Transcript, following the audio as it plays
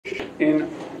in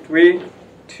 3,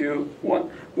 2, 1.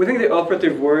 We think the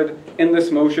operative word in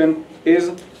this motion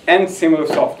is and similar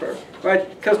software, right?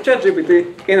 Because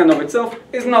ChatGPT in and of itself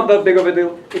is not that big of a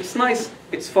deal. It's nice,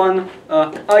 it's fun.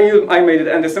 I made it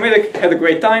anti-Semitic, had a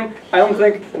great time. I don't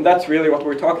think that's really what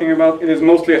we're talking about. It is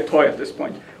mostly a toy at this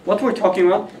point. What we're talking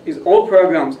about is all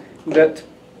programs that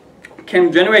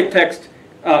can generate text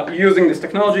using this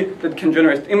technology, that can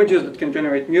generate images, that can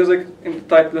generate music in the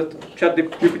type that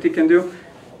ChatGPT can do.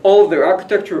 All of their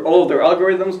architecture, all of their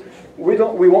algorithms. We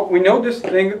know this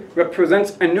thing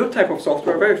represents a new type of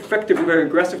software, a very effective, very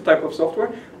aggressive type of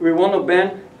software. We want to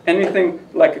ban anything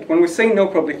like it. When we say no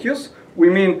public use, we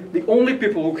mean the only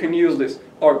people who can use this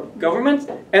are governments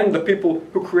and the people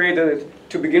who created it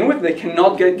to begin with. They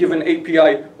cannot give an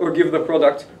API or give the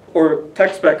product or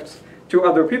tech specs to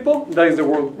other people. That is the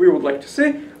world we would like to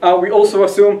see. We also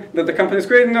assume that the companies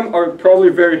creating them are probably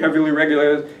very heavily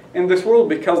regulated in this world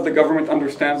because the government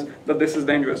understands that this is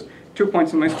dangerous. 2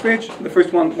 points in my speech. The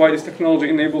first one, why this technology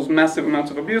enables massive amounts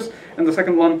of abuse, and the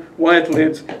second one, why it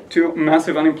leads to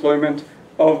massive unemployment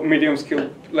of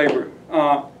medium-skilled labor.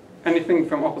 Anything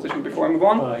from opposition before I move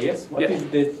on? Yes. What is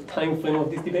the time frame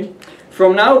of this debate?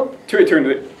 From now to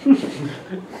eternity.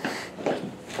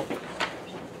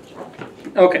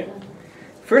 Okay.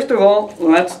 First of all,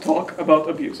 let's talk about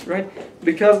abuse, right?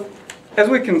 Because as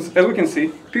we can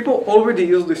see, people already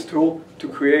use this tool to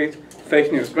create fake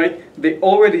news, right? They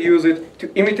already use it to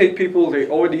imitate people. They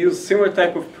already use similar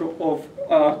type of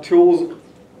tools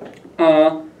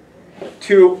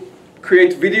to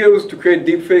create videos, to create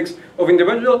deepfakes of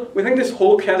individuals. We think this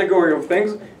whole category of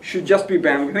things should just be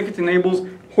banned. We think it enables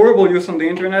horrible use on the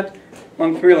internet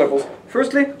on 3 levels.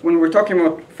 Firstly, when we're talking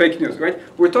about fake news, right?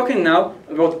 We're talking now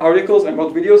about articles and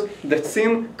about videos that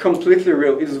seem completely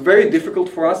real. It is very difficult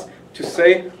for us to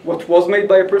say what was made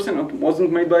by a person and what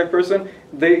wasn't made by a person.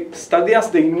 They study us,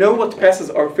 they know what passes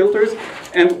our filters,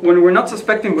 and when we're not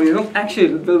suspecting, when you don't actually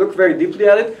look very deeply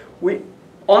at it, we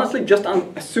honestly just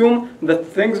assume that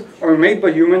things are made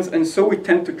by humans, and so we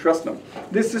tend to trust them.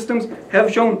 These systems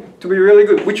have shown to be really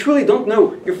good. We truly don't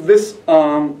know if this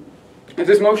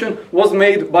motion was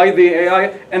made by the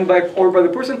AI or by the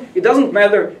person. It doesn't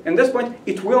matter at this point.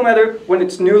 It will matter when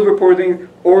it's news reporting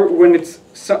or when it's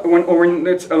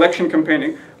election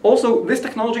campaigning. Also, this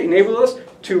technology enables us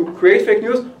to create fake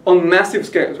news on massive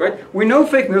scales, right? We know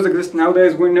fake news exists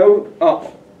nowadays. We know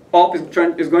Op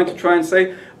is going to try and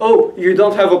say, oh, you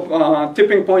don't have a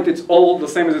tipping point, it's all the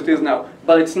same as it is now.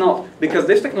 But it's not, because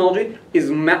this technology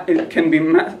can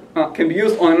be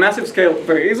used on a massive scale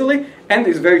very easily and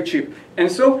is very cheap. And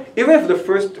so, even if the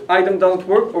first item doesn't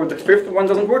work or the 5th one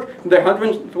doesn't work, the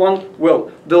 100th one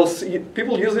will.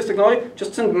 People use this technology,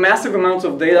 just send massive amounts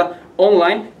of data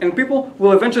online, and people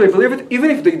will eventually believe it.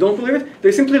 Even if they don't believe it,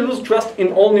 they simply lose trust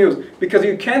in all news, because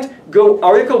you can't go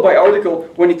article by article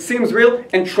when it seems real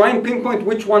and try and pinpoint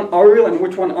which one are real and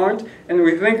which one aren't. And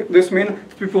we think this means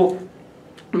people,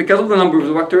 because of the number of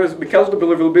vectors, because of the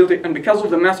believability, and because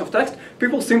of the mass of text,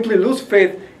 people simply lose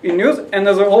faith in news, and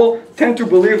as a whole tend to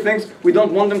believe things we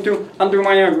don't want them to,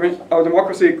 undermining our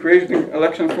democracy, creating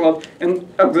election fraud, and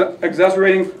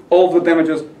exaggerating all the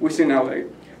damages we see nowadays.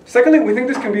 Secondly, we think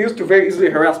this can be used to very easily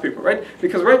harass people, right?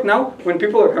 Because right now, when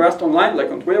people are harassed online,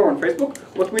 like on Twitter or on Facebook,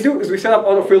 what we do is we set up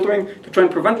auto-filtering to try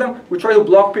and prevent them. We try to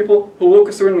block people who look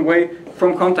a certain way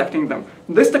from contacting them.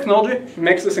 This technology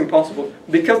makes this impossible,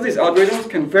 because these algorithms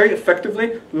can very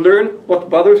effectively learn what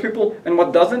bothers people and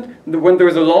what doesn't. When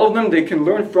there's a lot of them, they can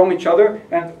learn from each other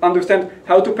and understand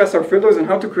how to pass our filters and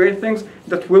how to create things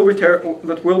that will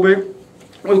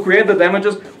create the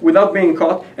damages without being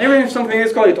caught. And even if something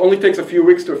is caught, it only takes a few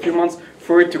weeks to a few months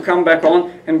for it to come back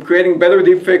on and creating better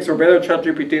deepfakes or better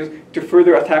ChatGPTs to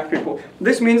further attack people.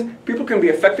 This means people can be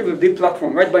effectively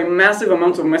deplatformed, right, by massive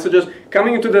amounts of messages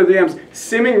coming into their DMs,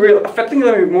 seeming real, affecting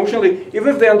them emotionally, even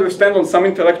if they understand on some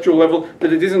intellectual level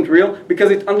that it isn't real,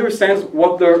 because it understands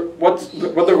what their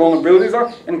vulnerabilities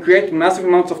are and create massive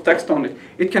amounts of text on it.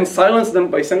 It can silence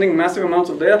them by sending massive amounts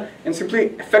of data and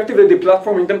simply effectively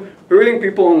deplatforming them, hurting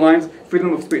people online's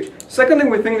freedom of speech. Secondly,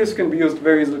 we think this can be used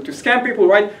very easily to scam people,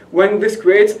 right? When this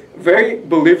creates very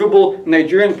believable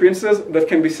Nigerian princes that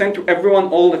can be sent to everyone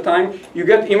all the time. You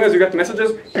get emails, you get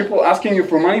messages, people asking you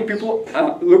for money, people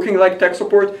looking like tech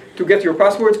support to get your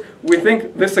passwords. We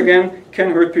think this again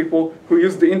can hurt people who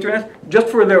use the internet just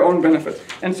for their own benefit.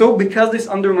 And so because this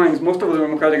undermines most of the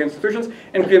democratic institutions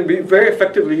and can be very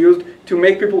effectively used to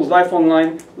make people's life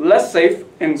online less safe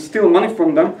and steal money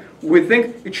from them, we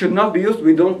think it should not be used.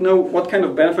 We don't know what kind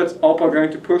of benefits Oppo are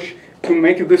going to push to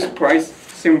make this price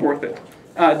seem worth it.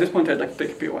 At this point, I'd like to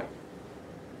take a POI.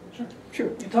 Sure.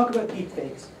 You talk about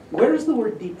deepfakes. Where does the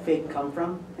word deepfake come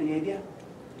from? Any idea?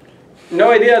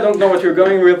 No idea, I don't know what you're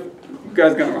going with. You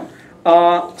guys gonna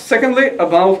run. Secondly,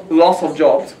 about loss of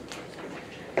jobs.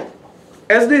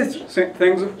 As these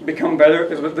things become better,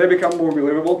 as they become more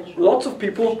believable, lots of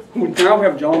people who now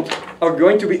have jobs are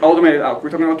going to be automated out. We're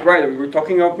talking about writers, we're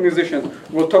talking about musicians,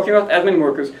 we're talking about admin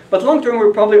workers. But long term,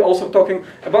 we're probably also talking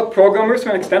about programmers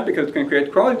to an extent because it can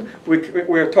create crowds.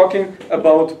 We're talking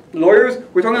about lawyers.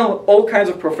 We're talking about all kinds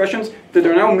of professions that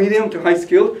are now medium to high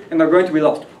skilled and are going to be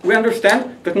lost. We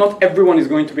understand that not everyone is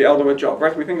going to be out of a job,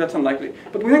 right? We think that's unlikely.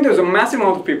 But we think there's a massive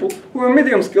amount of people who are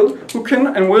medium skilled who can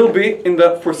and will be in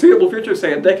the foreseeable future,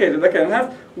 say a decade and a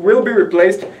half, will be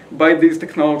replaced by these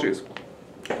technologies.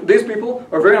 These people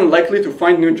are very unlikely to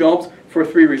find new jobs for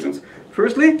three reasons.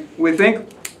 Firstly, we think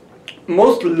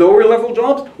most lower level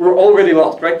jobs were already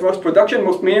lost, right? Most production,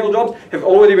 most manual jobs have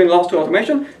already been lost to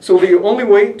automation, so the only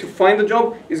way to find a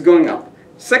job is going up.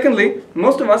 Secondly,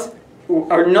 most of us who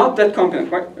are not that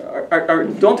competent, right,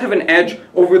 don't have an edge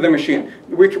over the machine.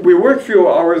 We work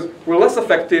fewer hours, we're less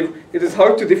effective, it is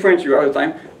hard to differentiate all the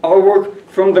time our work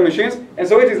from the machines, and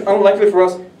so it is unlikely for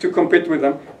us to compete with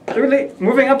them. Thirdly,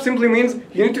 moving up simply means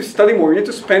you need to study more, you need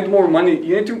to spend more money,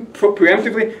 you need to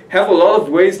preemptively have a lot of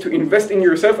ways to invest in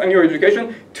yourself and your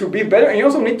education to be better, and you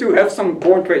also need to have some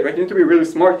born trait, right? You need to be really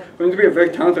smart, you need to be a very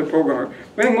talented programmer.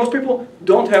 I think most people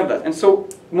don't have that, and so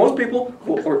most people,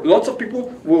 or lots of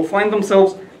people, will find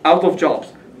themselves out of jobs.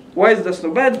 Why is that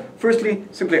so bad? Firstly,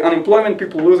 simply unemployment,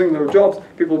 people losing their jobs,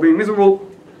 people being miserable.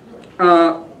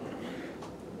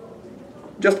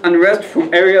 Just unrest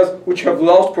from areas which have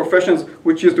lost professions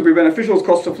which used to be beneficial,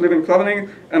 cost of living plummeting,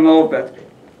 and all of that.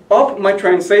 Up might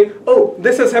try and say, oh,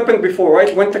 this has happened before,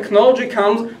 right? When technology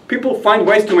comes, people find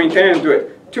ways to maintain and do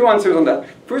it. Two answers on that.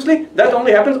 Firstly, that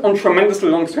only happens on tremendously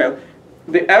long scale.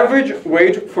 The average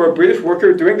wage for a British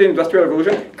worker during the Industrial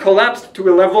Revolution collapsed to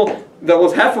a level that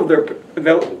was half of their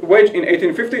wage in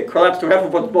 1850, collapsed to half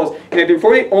of what it was in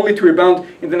 1840, only to rebound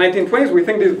in the 1920s. We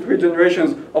think these three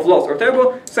generations of loss are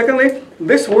terrible. Secondly,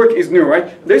 this work is new,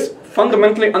 right? This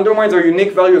fundamentally undermines our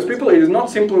unique value as people. It is not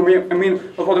simply a means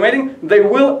of automating. They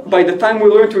will, by the time we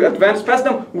learn to advance past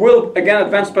them, will again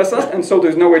advance past us, and so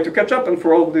there's no way to catch up, and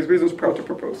for all of these reasons, proud to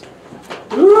propose.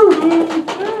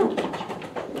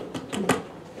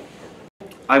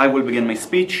 I will begin my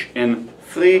speech in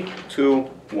 3, 2,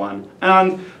 1.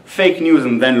 And fake news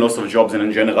and then loss of jobs and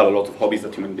in general a lot of hobbies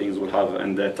that human beings will have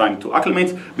and time to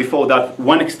acclimate. Before that,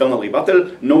 one external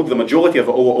rebuttal. Note the majority of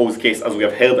OOO's case, as we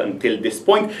have heard until this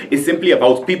point, is simply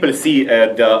about people see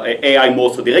the AI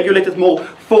more, so they regulate it more.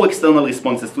 4 external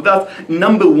responses to that.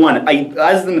 Number 1,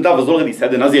 as Navve has already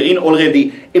said, and as Yarin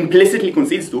already implicitly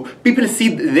concedes to, people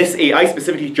see this AI,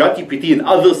 specifically ChatGPT and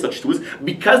other such tools,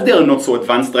 because they are not so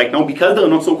advanced right now, because they are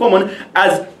not so common,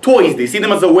 as toys. They see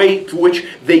them as a way to which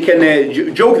they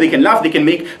can joke, they can laugh, they can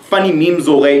make funny memes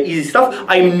or easy stuff.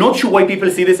 I'm not sure why people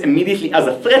see this immediately as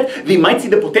a threat. They might see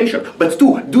the potential. But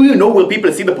 2, do you know where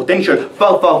people see the potential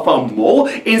far, far, far more?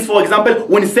 Is, for example,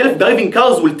 when self-driving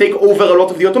cars will take over a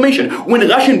lot of the automation. When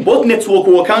Russian bot networks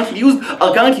who are currently used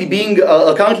are currently being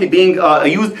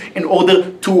used in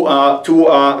order to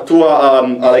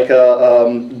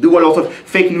do a lot of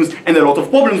fake news and a lot of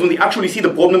problems when they actually see the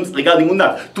problems regarding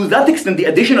that. To that extent, the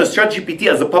addition of ChatGPT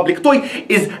as a public toy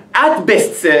is at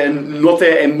best not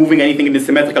moving anything in the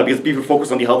symmetrical because people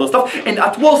focus on the harder stuff, and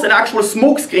at worst an actual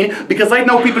smoke screen because right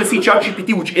now people see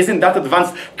ChatGPT, which isn't that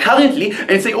advanced currently,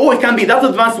 and say, oh, it can be that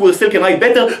advanced, we still can write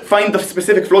better, find the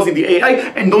specific flaws in the AI,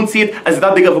 and don't see it as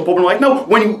that big of a problem right now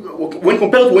when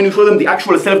compared to when you show them the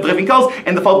actual self-driving cars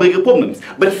and the far bigger problems.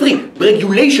 But 3,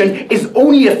 regulation is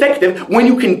only effective when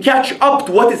you can catch up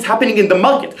to what is happening in the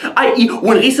market, i.e.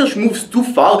 when research moves too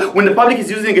far, when the public is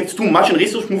using it too much and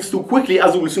research moves too quickly,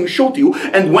 as we will soon show to you,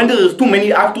 and when there are too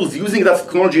many actors using that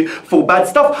technology for bad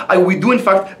stuff, we do in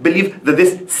fact believe that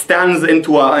this stands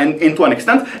into an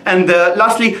extent. And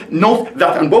lastly, note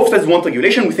that on both sides want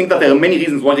regulation. We think that there are many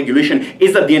reasons why regulation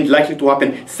is at the end likely to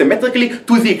happen symmetrically,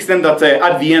 to the extent that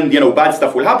at the end, bad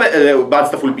stuff will happen, bad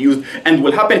stuff will be used and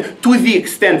will happen, to the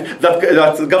extent that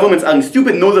governments are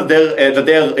stupid, know that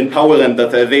they're in power and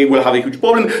that they will have a huge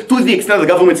problem, to the extent that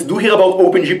governments do hear about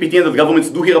OpenGPT and that governments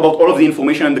do hear about all of the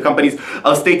information and the companies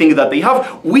are stating that they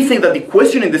have. We think that the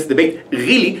question in this debate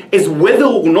really is whether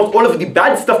or not all of the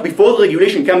bad stuff before the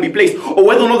regulation can be placed, or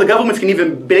whether or not the governments can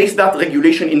even place that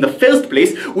regulation in the first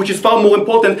place, which is far more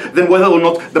important than whether or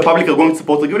not the public are going to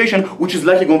support regulation, which is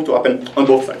likely going to happen on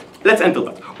both sides. Let's enter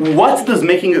that. What does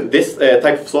making this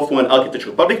type of software and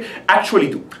architecture public actually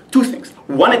do? 2 things.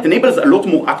 1, it enables a lot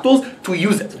more actors to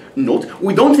use it. Note,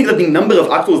 we don't think that the number of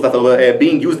actors that are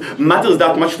being used matters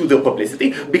that much to their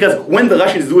publicity, because when the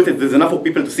Russians do it, there's enough of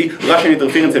people to see Russian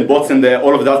interference and bots and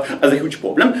all of that as a huge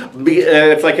problem.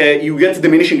 It's like you get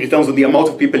diminishing returns on the amount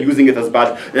of people using it as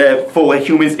bad for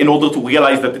humans in order to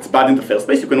realize that it's bad in the first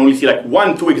place. You can only see like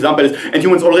 1-2 examples, and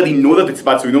humans already know that it's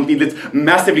bad, so you don't need it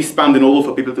massively spammed in order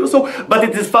for people to do so. But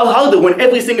it is far harder when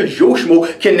every single Joe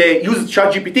Schmo can use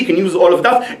ChatGPT, can use all of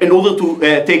that in order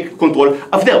to take control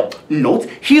of them. Note,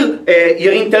 here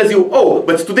Yarin tells you, oh,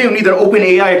 but today you need an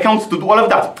OpenAI account to do all of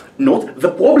that. Note, the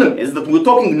problem is that we're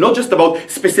talking not just about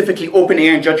specifically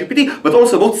OpenAI and ChatGPT, but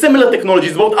also about similar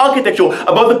technologies, about architecture,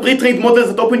 about the pre-trained models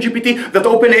that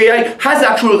OpenAI has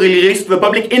actually released to the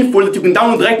public in full that you can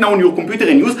download right now on your computer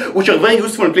and use, which are very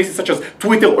useful in places such as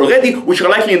Twitter already, which are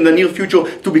likely in the near future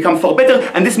to become far better,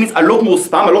 and this means a lot more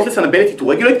spam, a lot less ability to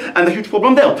regulate, and a huge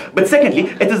problem there. But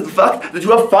secondly, it is the fact that you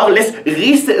have far less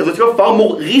research, that you have far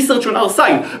more research on our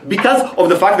side, because of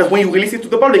the fact that when you release it to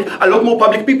the public, a lot more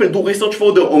public people do research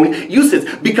for their own uses,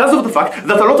 because of the fact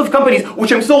that a lot of companies,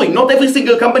 which I'm sorry, not every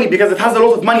single company, because it has a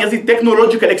lot of money, has the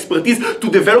technological expertise to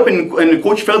develop and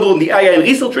coach further on the AI and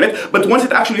research on it, but once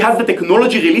it actually has the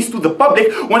technology released to the public,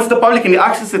 once the public can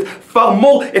access it far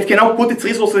more, it can now put its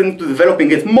resources into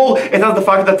developing it more. It has the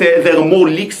fact that there are more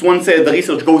leaks once the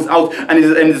research goes out and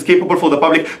is capable for the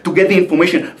public to get the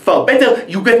information far better.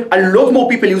 You get a lot more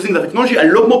people using the technology, a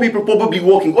lot more people probably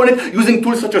working on it, using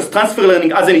tools such as transfer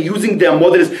learning, as in using their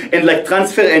models and like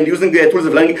transfer and using the tools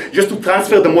of learning just to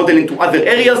transfer the model into other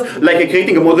areas, like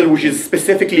creating a model which is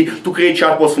specifically to create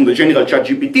chatbots from the general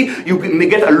ChatGPT. You may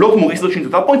get a lot more research into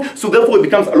that point, so therefore it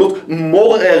becomes a lot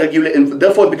more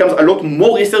therefore it becomes a lot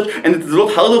more research, and it is a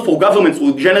lot harder for governments,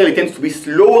 who generally tends to be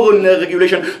slower on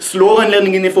regulation, slower on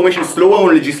learning information, slower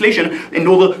on legislation, in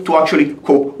order to actually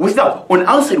cope with that. On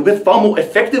our side, we get far more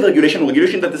effective regulation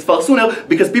that is far sooner,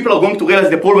 because people are going to realize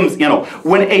the problems,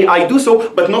 when AI do so,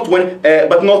 but not when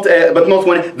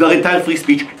the entire free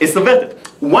speech is subverted.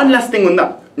 One last thing on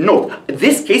that. Note,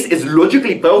 this case is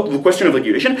logically prior to the question of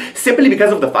regulation, simply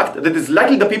because of the fact that it's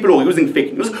likely the people who are using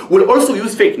fake news will also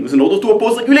use fake news in order to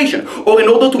oppose regulation, or in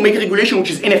order to make regulation which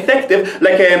is ineffective,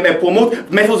 like promote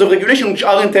methods of regulation which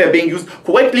aren't being used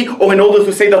correctly, or in order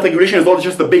to say that regulation is not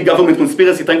just a big government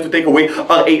conspiracy trying to take away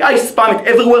our AI, spam it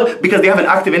everywhere because they have an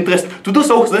active interest to do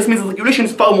so. So this means that regulation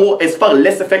is far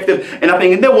less effective and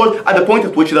happening in their world at the point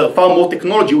at which there are far more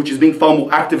technology which is being far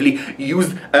more actively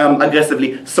used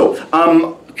aggressively. So,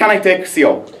 can I take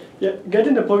CO? Yeah,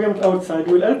 getting the programs outside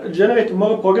will help generate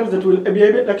more programs that will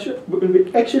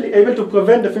be actually able to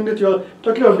prevent the thing that you are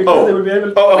talking about, because they will be able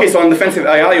to... Oh, okay, so on defensive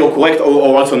AI, you're correct,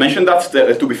 or also mentioned that,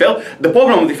 to be fair. The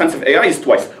problem with defensive AI is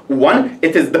twice. One,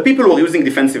 it is the people who are using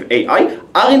defensive AI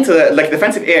aren't, like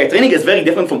defensive AI training is very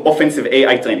different from offensive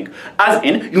AI training. As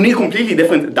in, you need completely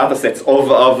different data sets of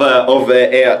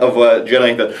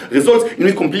generated results, you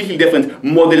need completely different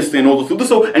models in order to do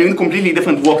so, and you need completely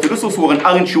different work to do so, so we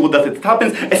aren't sure that it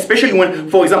happens, especially when,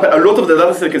 for example, a lot of the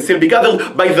data set can still be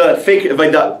gathered by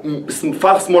the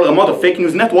far smaller amount of fake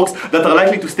news networks that are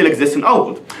likely to still exist in our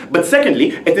world. But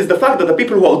secondly, it is the fact that the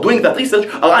people who are doing that research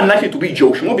are unlikely to be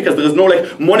Joe Schmo, because there is no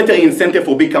like monetary incentive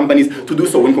for big companies to do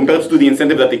so when compared to the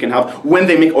incentive that they can have when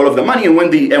they make all of the money, and when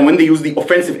they use the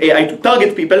offensive AI to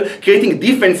target people. Creating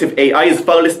defensive AI is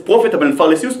far less profitable and far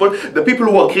less useful. The people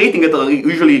who are creating it are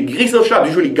usually research labs,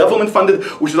 usually government funded,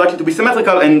 which is likely to be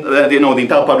symmetrical, and the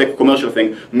entire public commercial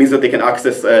thing means that they can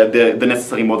access the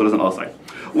necessary models on our side.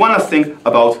 One last thing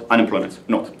about unemployment.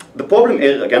 Note, the problem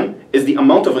here again is the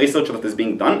amount of research that is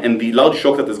being done and the large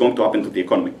shock that is going to happen to the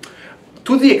economy.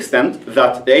 To the extent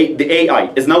that the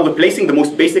AI is now replacing the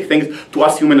most basic things to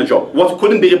us human a job. What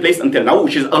couldn't be replaced until now,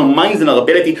 which is our minds and our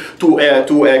ability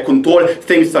to control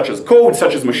things such as code,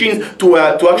 such as machines, to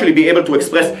actually be able to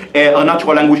express our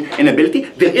natural language and ability.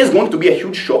 There is going to be a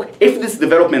huge shock if this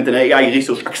development in AI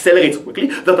research accelerates quickly,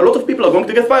 that a lot of people are going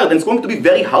to get fired, and it's going to be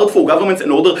very hard for governments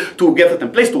in order to get it in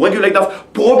place, to regulate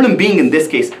that. Problem being in this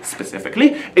case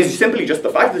specifically is simply just the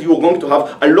fact that you are going to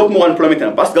have a lot more unemployment in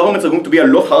the past. Governments are going to be a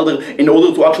lot harder in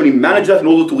order to actually manage that, in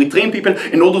order to retrain people,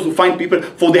 in order to find people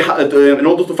for in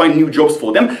order to find new jobs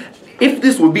for them. If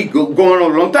this would be going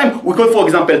on a long time, we could, for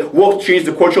example, work to change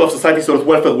the culture of society so that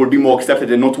welfare will be more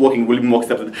accepted and not working will be more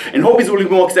accepted, and hobbies will be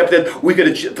more accepted. We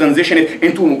could transition it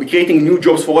into creating new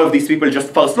jobs for all of these people just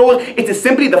far slower. It is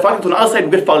simply the fact that on our side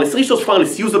we get far less resource, far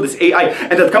less use of this AI,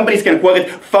 and that companies can acquire it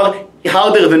far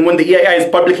harder than when the AI is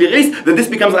publicly released, that this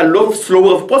becomes a lot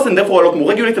slower of a process, and therefore a lot more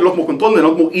regulated, a lot more controlled, and a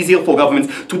lot more easier for governments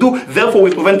to do. Therefore,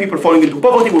 we prevent people falling into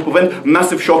poverty, we prevent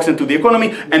massive shocks into the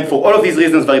economy, and for all of these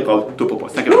reasons, very proud to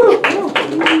propose. Thank you very much.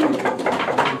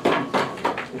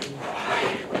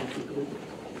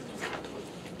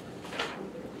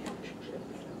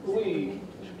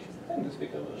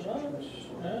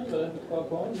 Is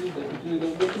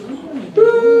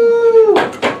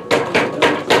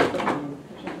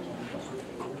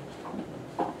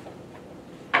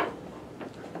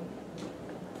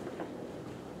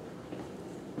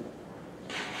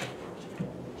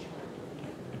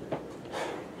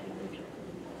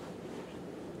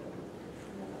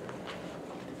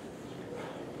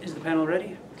the panel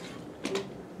ready?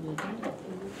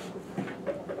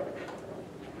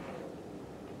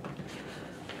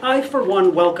 I, for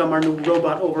one, welcome our new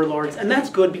robot overlords, and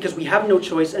that's good because we have no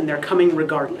choice and they're coming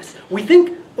regardless. We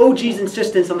think OG's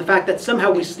insistence on the fact that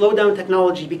somehow we slow down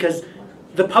technology because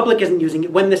the public isn't using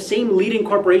it, when the same leading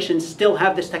corporations still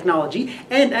have this technology,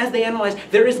 and as they analyze,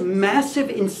 there is massive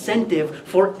incentive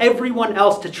for everyone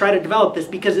else to try to develop this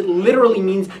because it literally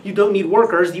means you don't need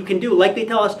workers, you can do, like they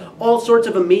tell us, all sorts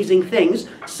of amazing things.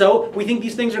 So we think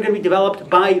these things are going to be developed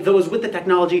by those with the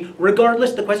technology.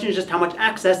 Regardless, the question is just how much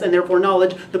access and therefore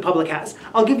knowledge the public has.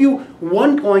 I'll give you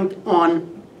one point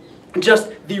on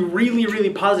just the really, really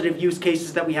positive use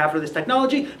cases that we have for this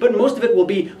technology, but most of it will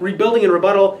be rebuilding and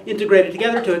rebuttal integrated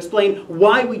together to explain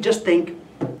why we just think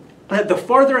that the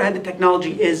farther ahead the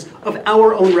technology is of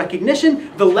our own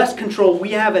recognition, the less control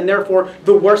we have, and therefore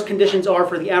the worse conditions are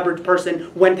for the average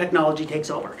person when technology takes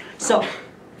over. So,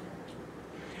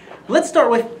 let's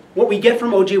start with what we get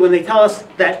from OG when they tell us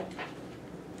that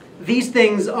these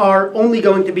things are only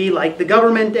going to be like the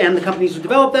government and the companies who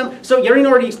develop them. So Yarin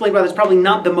already explained why that's probably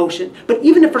not the motion. But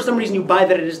even if for some reason you buy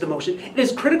that it is the motion, it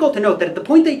is critical to note that at the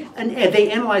point they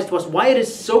analyze to us why it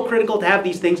is so critical to have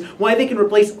these things, why they can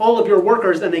replace all of your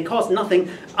workers and they cost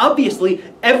nothing, obviously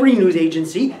every news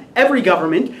agency, every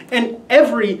government, and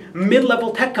every mid-level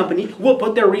tech company will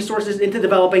put their resources into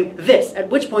developing this,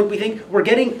 at which point we think we're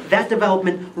getting that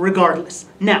development regardless.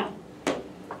 Now,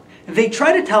 they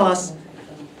try to tell us,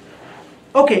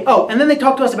 okay, oh, and then they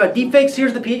talk to us about deepfakes.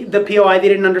 Here's the POI they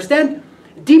didn't understand.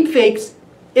 Deepfakes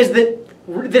is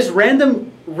this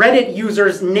random Reddit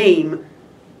user's name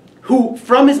who,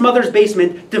 from his mother's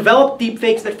basement, developed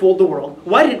deepfakes that fooled the world.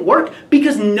 Why did it work?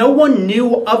 Because no one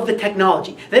knew of the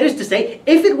technology. That is to say,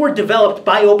 if it were developed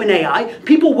by OpenAI,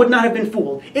 people would not have been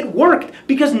fooled. It worked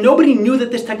because nobody knew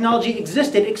that this technology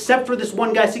existed except for this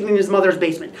one guy sitting in his mother's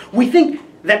basement. We think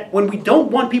that when we don't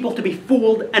want people to be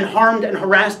fooled and harmed and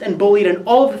harassed and bullied and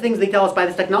all of the things they tell us by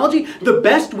this technology, the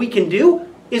best we can do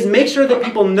is make sure that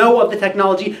people know of the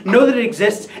technology, know that it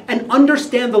exists, and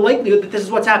understand the likelihood that this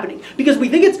is what's happening. Because we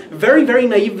think it's very, very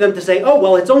naive of them to say, oh,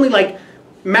 well, it's only like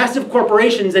massive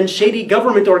corporations and shady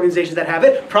government organizations that have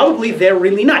it. Probably they're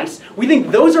really nice. We think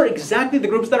those are exactly the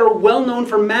groups that are well known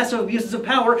for massive abuses of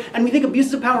power, and we think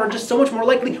abuses of power are just so much more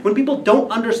likely when people don't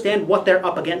understand what they're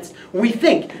up against. We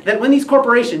think that when these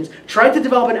corporations try to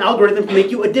develop an algorithm to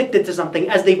make you addicted to something,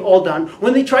 as they've all done,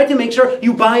 when they try to make sure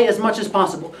you buy as much as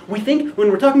possible, we think when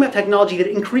we're talking about technology that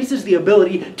increases the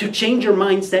ability to change your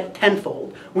mindset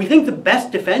tenfold, we think the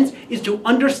best defense is to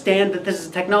understand that this is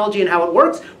a technology and how it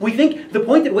works. We think the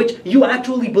point at which you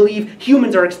actually believe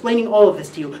humans are explaining all of this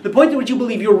to you, the point at which you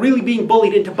believe you're really being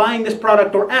bullied into buying this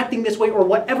product or acting this way or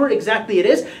whatever exactly it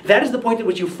is, that is the point at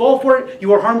which you fall for it.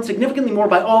 You are harmed significantly more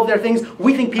by all of their things.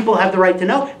 We think people have the right to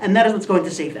know, and that is what's going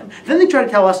to save them. Then they try to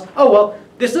tell us, oh, well,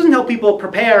 this doesn't help people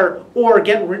prepare or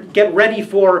get ready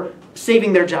for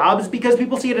saving their jobs because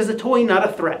people see it as a toy, not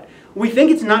a threat. We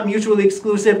think it's not mutually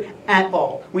exclusive at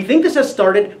all. We think this has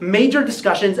started major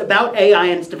discussions about AI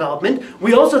and its development.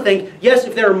 We also think, yes,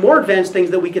 if there are more advanced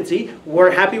things that we can see,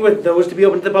 we're happy with those to be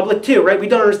open to the public too, right? We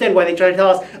don't understand why they try to tell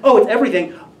us, oh, it's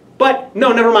everything, but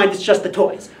no, never mind, it's just the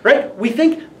toys, right? We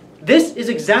think this is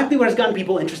exactly what has gotten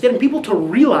people interested and people to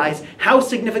realize how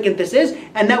significant this is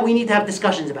and that we need to have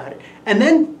discussions about it. And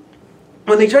then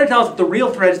when they try to tell us that the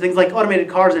real threat is things like automated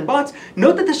cars and bots,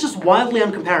 note that that's just wildly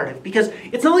uncomparative because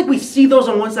it's not like we see those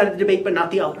on one side of the debate but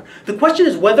not the other. The question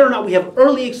is whether or not we have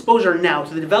early exposure now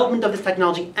to the development of this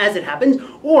technology as it happens,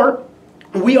 or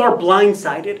we are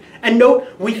blindsided. And note,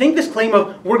 we think this claim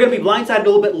of we're going to be blindsided a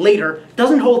little bit later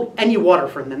doesn't hold any water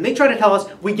for them. They try to tell us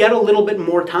we get a little bit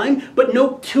more time, but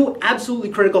note two absolutely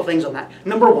critical things on that.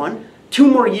 Number one, 2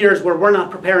 more years where we're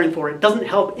not preparing for it doesn't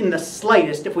help in the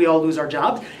slightest if we all lose our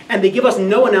jobs, and they give us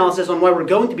no analysis on why we're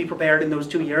going to be prepared in those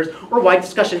 2 years or why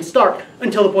discussions start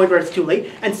until the point where it's too late.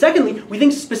 And secondly, we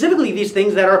think specifically these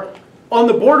things that are on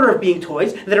the border of being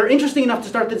toys, that are interesting enough to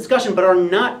start the discussion but are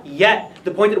not yet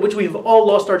the point at which we've all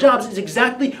lost our jobs, is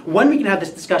exactly when we can have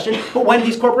this discussion, but when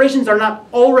these corporations are not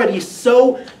already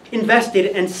so invested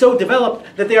and so developed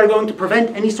that they are going to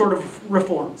prevent any sort of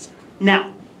reforms.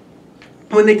 Now,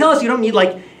 when they tell us you don't need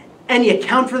like any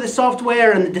account for the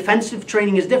software and the defensive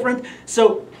training is different,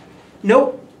 so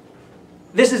nope,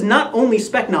 this is not only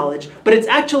spec knowledge, but it's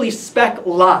actually spec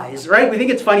lies, right? We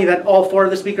think it's funny that all 4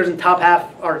 of the speakers in top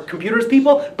half are computers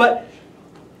people, but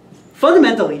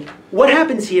fundamentally, what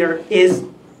happens here is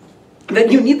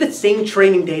that you need the same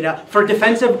training data for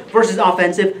defensive versus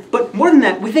offensive, but more than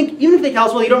that, we think even if they tell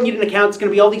us, well, you don't need an account, it's going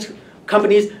to be all these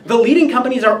companies, the leading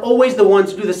companies are always the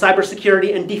ones who do the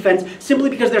cybersecurity and defense simply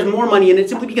because there's more money in it,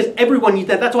 simply because everyone needs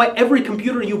that. That's why every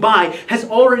computer you buy has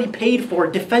already paid for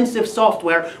defensive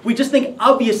software. We just think,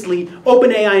 obviously,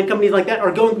 OpenAI and companies like that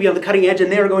are going to be on the cutting edge and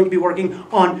they are going to be working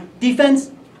on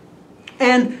defense.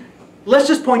 And let's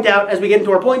just point out, as we get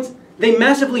into our points, they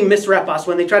massively misrep us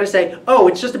when they try to say, oh,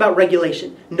 it's just about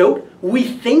regulation. Nope, we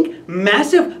think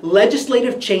massive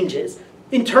legislative changes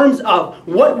in terms of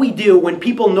what we do when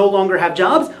people no longer have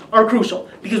jobs are crucial.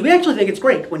 Because we actually think it's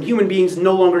great when human beings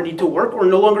no longer need to work or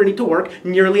no longer need to work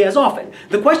nearly as often.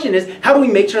 The question is, how do we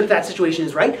make sure that that situation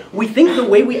is right? We think the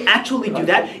way we actually do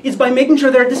that is by making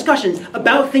sure there are discussions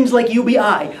about things like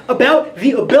UBI, about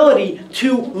the ability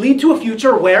to lead to a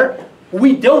future where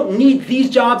we don't need these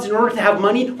jobs in order to have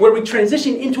money, where we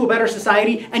transition into a better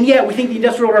society. And yeah, we think the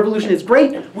Industrial Revolution is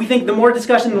great. We think the more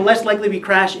discussion, the less likely we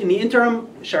crash in the interim.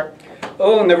 Sure.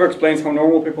 Oh, never explains how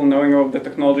normal people knowing of the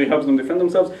technology helps them defend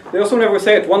themselves. They also never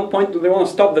say at one point do they want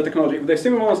to stop the technology. If they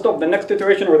simply want to stop the next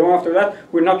iteration or the one after that,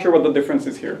 we're not sure what the difference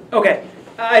is here. Okay.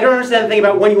 I don't understand the thing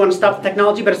about when you want to stop the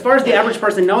technology, but as far as the average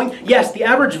person knowing, yes, the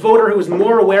average voter who is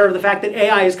more aware of the fact that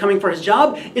AI is coming for his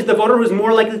job is the voter who is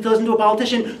more likely to listen to a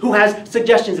politician who has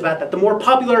suggestions about that. The more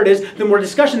popular it is, the more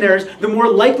discussion there is, the more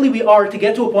likely we are to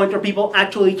get to a point where people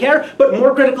actually care. But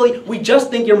more critically, we just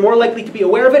think you're more likely to be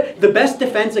aware of it. The best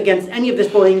defense against any of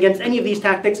this bullying, against any of these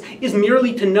tactics, is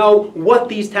merely to know what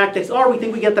these tactics are. We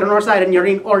think we get that on our side, and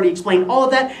you already explained all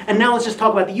of that. And now let's just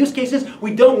talk about the use cases.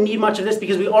 We don't need much of this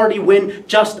because we already win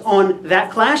just on that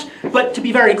clash. But to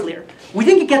be very clear, we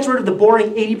think it gets rid of the boring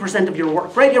 80% of your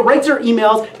work, right? It writes your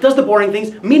emails, does the boring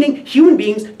things, meaning human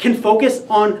beings can focus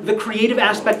on the creative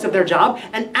aspects of their job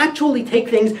and actually take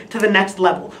things to the next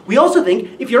level. We also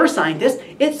think, if you're a scientist,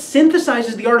 it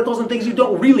synthesizes the articles and things you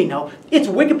don't really know. It's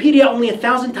Wikipedia only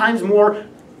 1,000 times more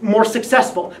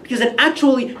successful, because then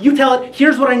actually you tell it,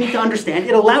 here's what I need to understand.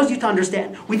 It allows you to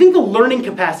understand. We think the learning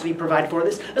capacity provided for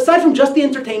this, aside from just the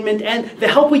entertainment and the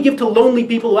help we give to lonely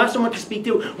people who have someone to speak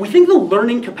to, we think the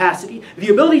learning capacity, the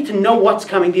ability to know what's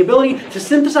coming, the ability to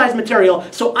synthesize material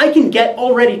so I can get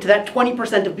already to that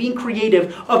 20% of being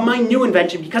creative of my new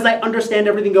invention because I understand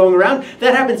everything going around,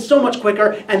 that happens so much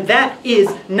quicker, and that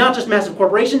is not just massive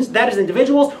corporations, that is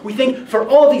individuals. We think for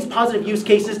all of these positive use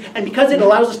cases, and because it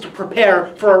allows us to prepare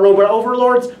for our robot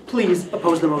overlords, please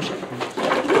oppose the motion.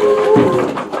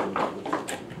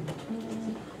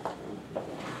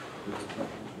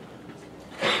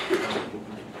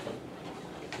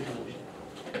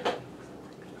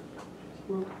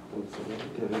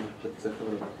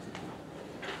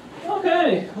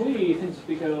 Okay, we thank the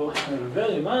speaker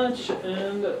very much,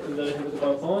 and there you have it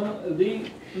about on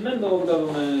the member of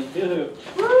government. Here.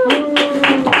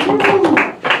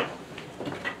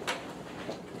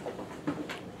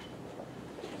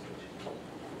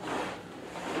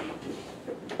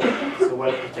 It's a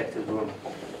well-protected room.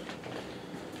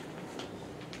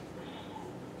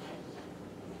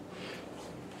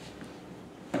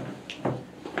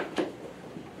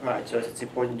 Alright, so it's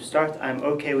important to start. I'm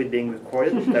okay with being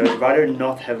recorded, but I would rather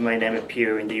not have my name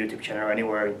appear in the YouTube channel or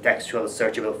anywhere in textual,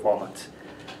 searchable format.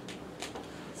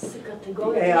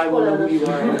 AI will know who you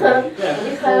are.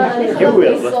 You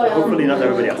will, but hopefully not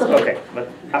everybody else. Okay, but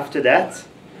after that...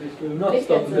 This will not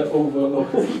stop the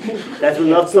overlords. That will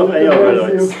not stop any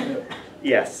overlords.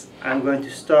 Yes, I'm going to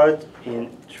start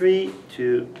in 3,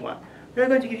 2, 1. We are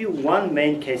going to give you one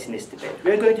main case in this debate.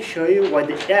 We are going to show you why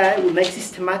the AI will make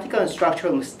systematical and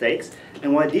structural mistakes,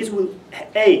 and why these will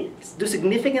A, do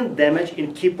significant damage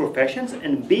in key professions,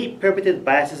 and B, perpetuate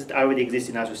biases that already exist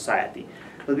in our society.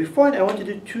 But before that, I want to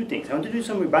do two things. I want to do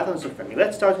some rebuttals of framing.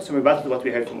 Let's start with some rebuttals of what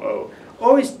we heard from O.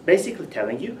 O is basically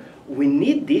telling you, we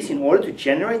need this in order to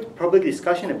generate public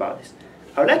discussion about this.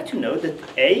 I would like to note that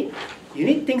A, you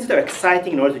need things that are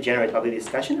exciting in order to generate public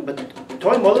discussion, but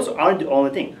toy models aren't the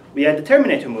only thing. We had the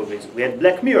Terminator movies, we had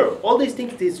Black Mirror, all these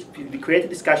things create a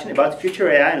discussion about future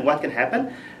AI and what can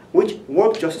happen, which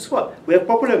work just as well. We have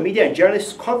popular media and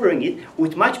journalists covering it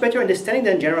with much better understanding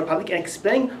than the general public and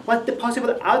explaining what the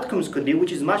possible outcomes could be,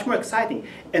 which is much more exciting.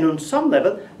 And on some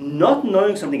level, not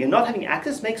knowing something and not having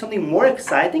access makes something more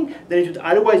exciting than it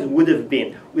otherwise would have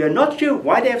been. We are not sure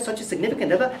why they have such a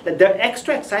significant level that their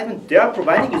extra excitement they are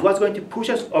providing is what's going to push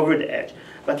us over the edge.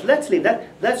 But let's leave that.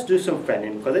 Let's do some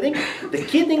framing, because I think the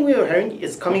key thing we are hearing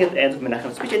is coming at the end of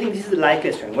Menachem's speech. I think this is the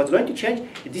likeliest framing. What's going to change?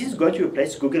 This is going to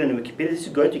replace Google and Wikipedia. This is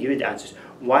going to give you the answers.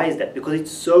 Why is that? Because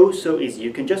it's so easy.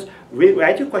 You can just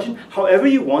write your question however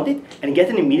you want it and get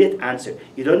an immediate answer.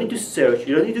 You don't need to search.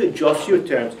 You don't need to adjust your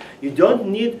terms. You don't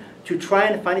need to try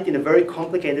and find it in a very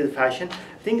complicated fashion.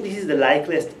 I think this is the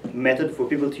likeliest method for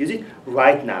people to use it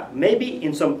right now. Maybe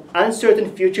in some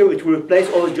uncertain future it will replace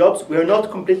all the jobs. We're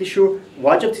not completely sure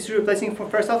what jobs it's replacing from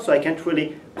first half, so I can't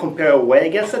really compare away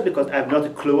against that because I have not a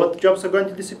clue what jobs are going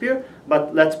to disappear.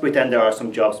 But let's pretend there are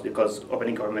some jobs because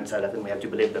opening government said that and we have to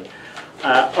believe them.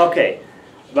 Okay.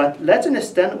 But let's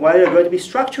understand why there are going to be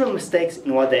structural mistakes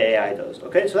in what the AI does.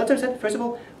 Okay, so let's understand, first of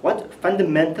all, what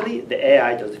fundamentally the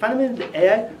AI does. Fundamentally, the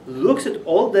AI looks at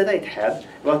all the data it has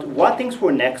about what things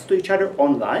were next to each other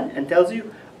online and tells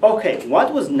you, okay,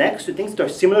 what was next to things that are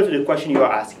similar to the question you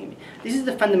are asking me. This is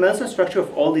the fundamental structure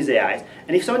of all these AIs.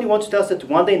 And if somebody wants to tell us that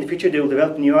one day in the future they will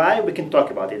develop a new AI, we can talk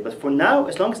about it. But for now,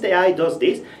 as long as the AI does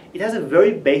this, it has a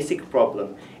very basic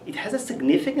problem. It has a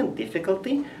significant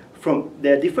difficulty from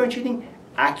the differentiating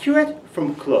accurate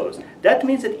from close. That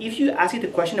means that if you ask it a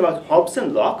question about Hobbes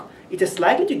and Locke, it is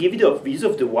likely to give you the views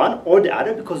of the one or the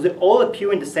other because they all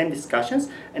appear in the same discussions,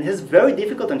 and it has very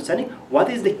difficult understanding what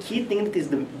is the key thing that is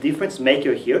the difference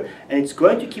maker here, and it's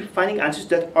going to keep finding answers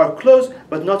that are close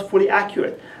but not fully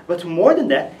accurate. But more than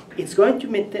that, it's going to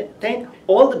maintain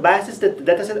all the biases that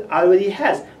the dataset already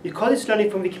has. Because it's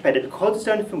learning from Wikipedia, because it's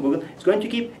learning from Google, it's going to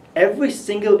keep every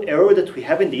single error that we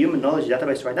have in the human knowledge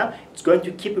database right now, it's going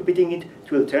to keep repeating it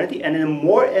to eternity. And the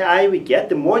more AI we get,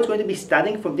 the more it's going to be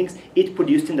studying from things it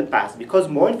produced in the past. Because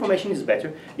more information is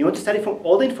better. You want to study from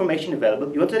all the information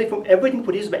available. You want to study from everything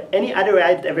produced by any other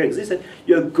AI that ever existed.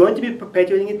 You're going to be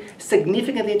perpetuating it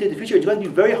significantly into the future. It's going to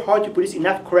be very hard to produce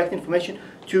enough correct information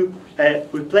to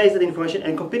replace that information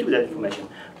and compete with that information.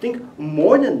 I think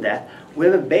more than that, we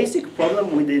have a basic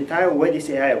problem with the entire way this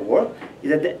AI works,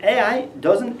 is that the AI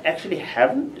isn't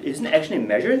actually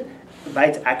measured by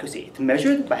its accuracy. It's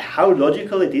measured by how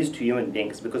logical it is to human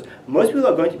beings, because most people who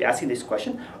are going to be asking this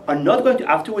question are not going to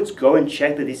afterwards go and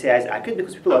check that this AI is accurate,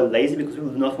 because people are lazy, because people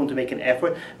do not want to make an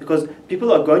effort, because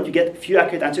people are going to get few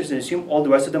accurate answers and assume all the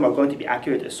rest of them are going to be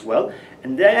accurate as well.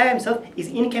 And the AI himself is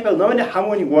incapable, no matter how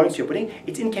many warnings you're putting,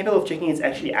 it's incapable of checking it's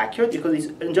actually accurate, because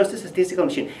it's just a statistical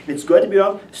machine. And it's going to be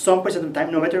wrong some percent of the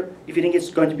time, no matter if you think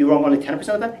it's going to be wrong only 10% of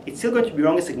the time, it's still going to be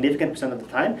wrong a significant percent of the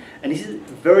time. And this is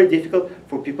very difficult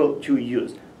for people to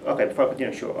use. Okay, before I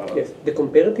continue, sure. Yes, the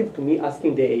comparative to me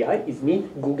asking the AI is me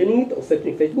Googling it or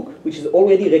searching Facebook, which is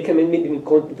already recommended in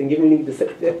content and giving me the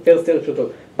first search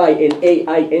result by an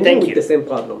AI engine with the same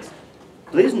problems.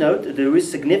 Please note that there is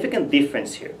significant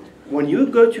difference here. When you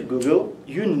go to Google,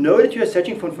 you know that you are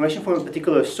searching for information from a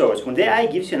particular source. When the AI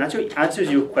gives you an answer, it answers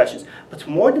your questions. But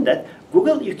more than that,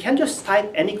 Google, you can't just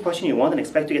type any question you want and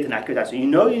expect to get an accurate answer. You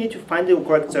know you need to find the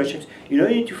correct search terms. You know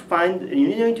you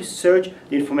need to search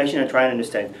the information and try and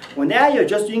understand it. When the AI, you're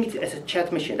just doing it as a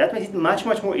chat machine. That makes it much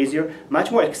more easier, much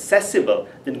more accessible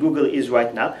than Google is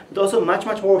right now, but also much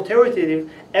more authoritative,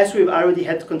 as we've already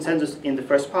had consensus in the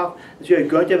first part, that we are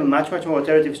going to have a much more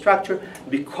authoritative structure,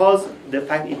 because the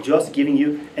fact it's just giving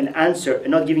you an answer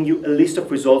and not giving you a list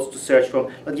of results to search from,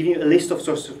 not giving you a list of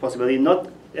sources of possibility, not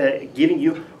giving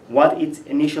you what its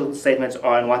initial statements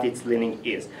are and what its leaning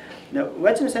is. Now,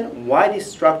 let's understand why these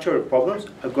structural problems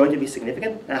are going to be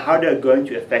significant and how they're going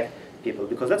to affect people.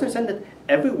 Because let's understand that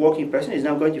every working person is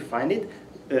now going to find it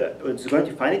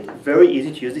very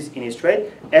easy to use this in his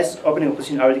trade, as opening a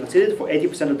position already considered for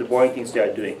 80% of the boring things they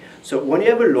are doing. So when you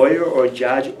have a lawyer or a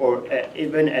judge or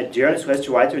even a journalist who has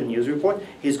to write a news report,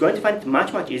 he's going to find it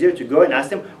much easier to go and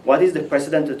ask them, what is the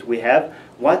precedent that we have?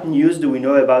 What news do we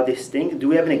know about this thing? Do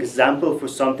we have an example for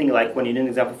something, like when you need an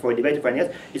example for a debate or for anything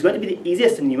else? It's going to be the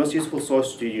easiest and the most useful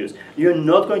source to use. You're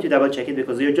not going to double check it,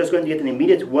 because you're just going to get an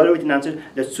immediate, well-written answer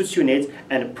that suits your needs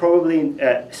and probably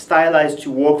stylized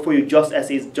to work for you just as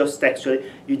is, just textually.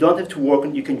 You don't have to work on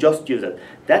it, you can just use it.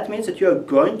 That means that you're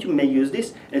going to use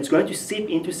this, and it's going to seep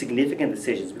into significant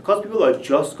decisions. Because people are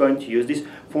just going to use this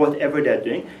for whatever they're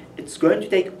doing, it's going to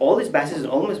take all these biases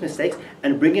and all these mistakes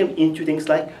and bring them into things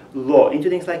like law, into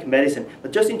things like medicine,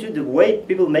 but just into the way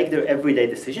people make their everyday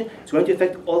decision. It's going to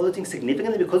affect all the things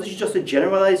significantly, because it's just a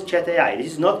generalized chat AI.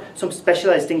 This is not some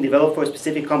specialized thing developed for a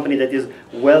specific company that is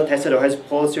well tested or has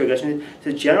policy regulation. It's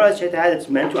a generalized chat AI that's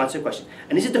meant to answer questions.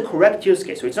 And this is the correct use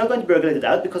case. So it's not going to be regulated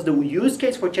out, because the use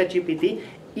case for ChatGPT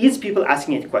is people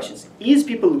asking it questions, is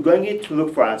people going to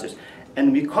look for answers.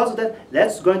 And because of that,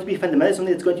 that's going to be fundamentally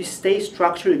something that's going to stay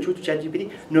structurally true to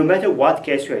ChatGPT no matter what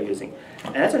case you are using.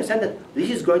 And let's understand that this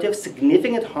is going to have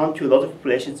significant harm to a lot of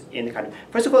populations in the country.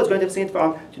 First of all, it's going to have significant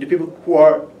harm to the people who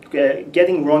are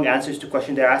getting wrong answers to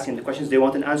questions they're asking, the questions they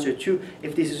want an answer to.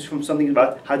 If this is from something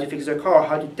about how to fix their car,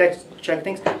 how to check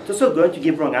things, it's also going to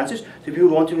give wrong answers to people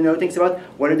who want to know things about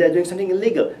whether they're doing something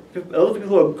illegal. A lot of people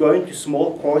who are going to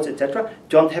small courts, etc.,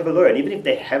 don't have a lawyer. And even if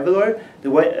they have a lawyer, the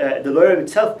lawyer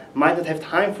itself might not have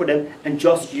time for them and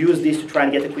just use this to try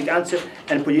and get a quick answer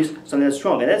and produce something that's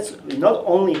wrong. And that's not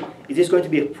only is this going to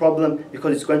be a problem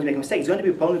because it's going to make a mistake, it's going to be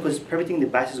a problem because it's perpetuating the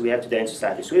biases we have today in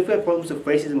society. So if we have problems of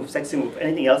racism, of sexism, of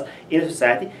anything else in a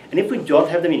society, and if we don't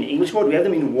have them in English word, we have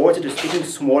them in words that are speaking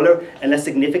smaller and less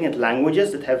significant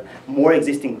languages that have more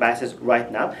existing biases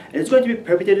right now, and it's going to be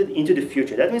perpetuated into the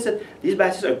future. That means that these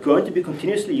biases are going to be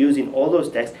continuously used in all those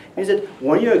texts. It means that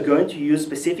when you are going to use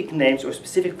specific names or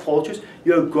specific cultures,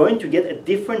 you are going to get a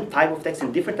different type of text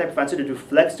and different type of answer that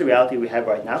reflects the reality we have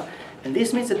right now. And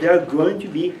this means that they are going to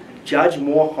be judged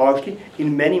more harshly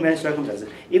in many, many circumstances.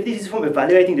 If this is from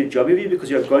evaluating the job review because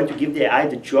you're going to give the AI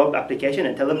the job application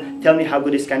and tell me how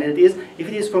good this candidate is, if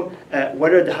it is from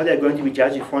how they're going to be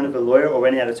judged in front of a lawyer or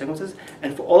any other circumstances,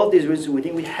 and for all of these reasons, we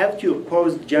think we have to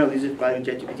oppose general user value in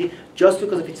ChatGPT just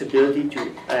because of its ability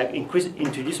to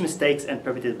introduce mistakes and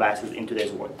perpetuate biases in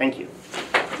today's world. Thank you.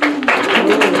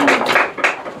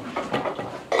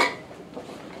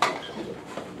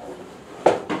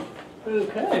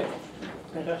 Okay.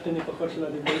 הרגשתי ניפחות של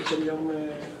הדיבור של יום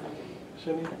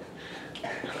שני.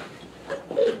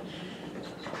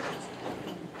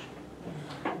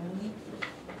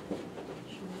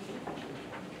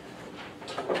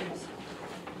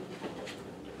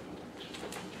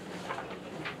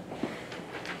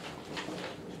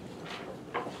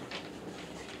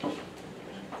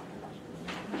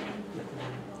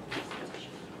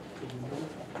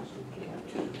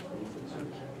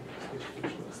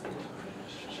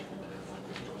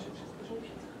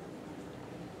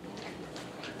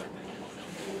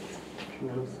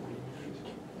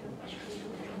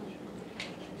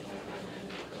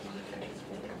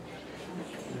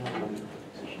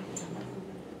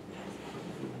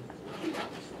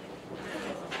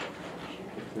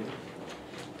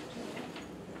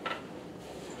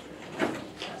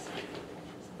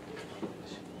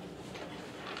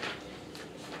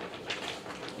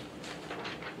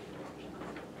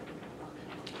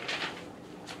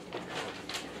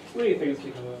 Thank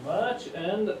you very much,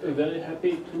 and very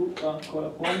happy to call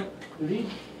upon the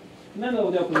member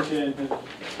of the opposition.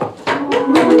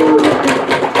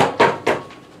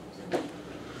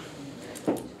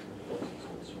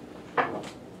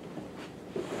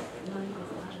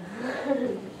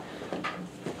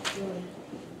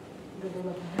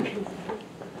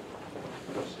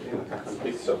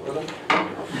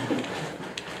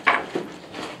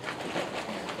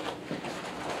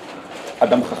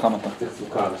 אדם חכם אתה. זאת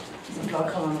לא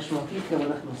הרחבה משמעותית, גם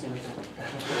אנחנו עושים את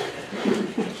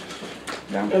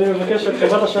זה. אני מבקש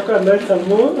שחברת השוקולד לא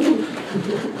יצלמו.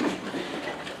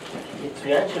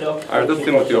 מצוין שלא. אל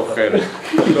תשים אותי אוכלת.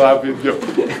 לא אוהב בדיוק.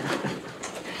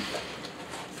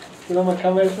 כולם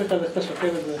כמה יש לך, איך אתה שוקל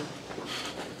את זה?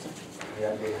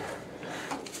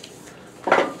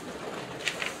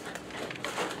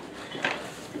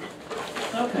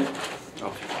 Okay.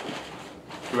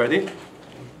 Ready?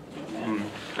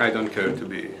 I don't care to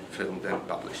be filmed and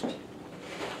published.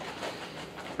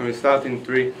 And we start in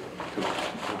 3, 2, 1,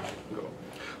 go.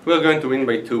 We are going to win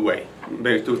by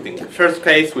two things. The first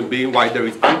case will be why there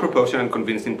is unproportionate and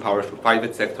convincing power for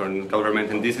private sector and government,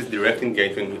 and this is direct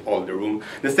engagement with all the room.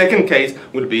 The second case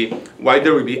will be why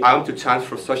there will be arm to chance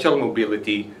for social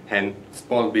mobility and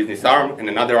small business arm, and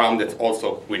another arm that's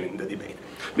also winning the debate.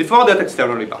 Before that,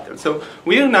 external rebuttal. So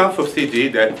we are now for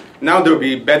CG that now there will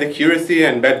be bad accuracy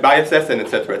and bad biases and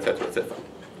etc., etc., etc.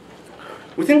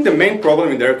 We think the main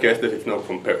problem in their case is that it's not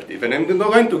comparative. And I'm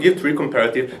going to give 3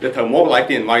 comparatives that are more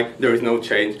likely and why there is no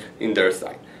change in their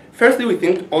side. Firstly, we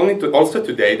think also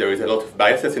today there is a lot of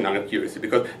biases and inaccuracy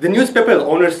because the newspaper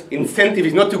owner's incentive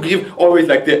is not to give always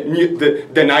like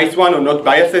the nice one or not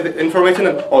biased information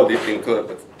and all these things.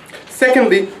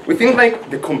 Secondly, we think like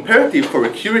the comparative for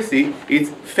accuracy is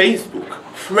Facebook,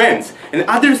 friends, and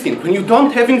other things. When you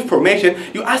don't have information,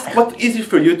 you ask what's easy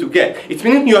for you to get. It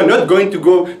means you are not going to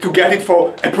go to get it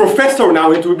for a professor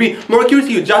now. It will be more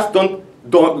accuracy. You just don't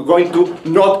going to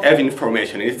not have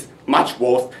information. It's much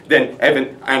worse than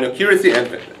having inaccuracy.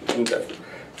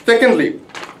 Secondly,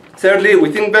 Thirdly, we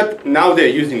think that now they're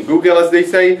using Google, as they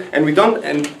say, and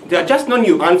there are just no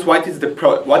nuance what is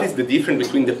the difference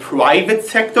between the private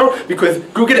sector, because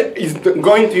Google is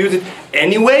going to use it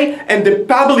anyway, and the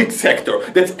public sector,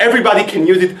 that everybody can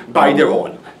use it by their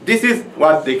own. This is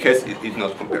what the case is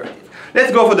not comparative.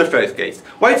 Let's go for the first case.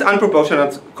 Why it's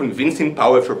unproportional convincing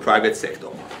power for private sector?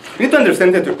 We need to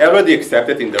understand that we already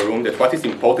accepted in the room that what is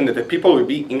important is that people will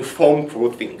be informed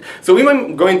through things. So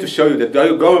I'm going to show you that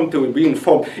they're going to be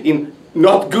informed in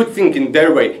not good things in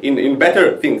their way, in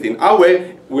better things in our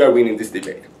way. We are winning this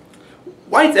debate.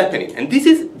 Why it's happening? And this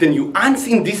is the nuance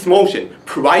in this motion,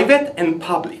 private and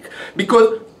public.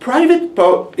 Because private,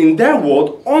 in their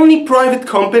world, only private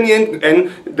company and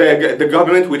the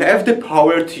government will have the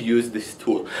power to use this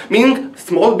tool. Meaning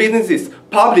small businesses,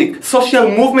 public, social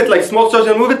movement, like small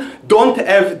social movement, don't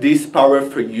have this power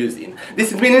for using.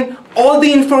 This is meaning all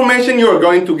the information you are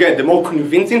going to get, the more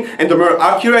convincing and the more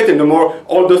accurate and the more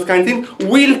all those kinds of things,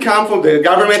 will come from the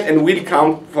government and will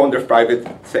come from the private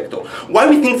sector. Why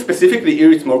we think specifically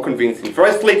here it's more convincing?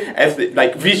 Firstly, as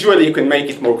like visually you can make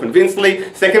it more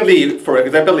convincingly. Secondly, for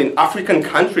example, in African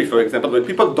countries, for example, where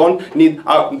people don't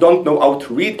know how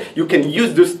to read, you can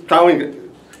use this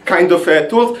kind of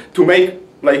tools to make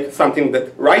like something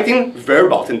that writing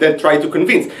verbals and then try to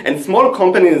convince. And small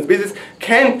companies, business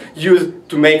can use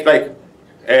to make like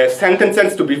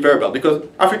sentences to be verbal, because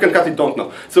African countries don't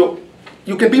know. So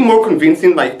you can be more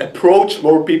convincing, like approach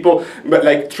more people, but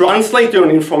like translate your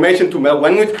information to more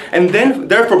language, and then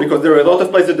therefore, because there are a lot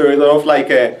of places, there are a lot of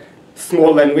like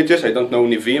small languages, I don't know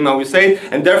Navve how we say it,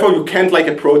 and therefore you can't like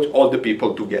approach all the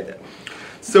people together.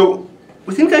 So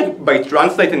we think that by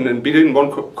translating and building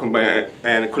more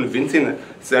convincing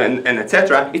and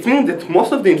etc., it means that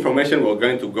most of the information we're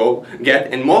going to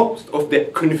get and most of the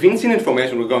convincing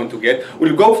information we're going to get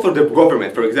will go for the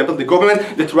government. For example, the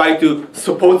government that try to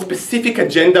support specific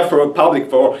agenda for a public,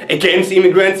 for against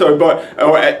immigrants or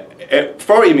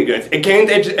for immigrants,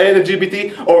 against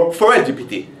LGBT or for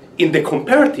LGBT. In the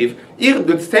comparative, here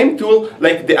the same tool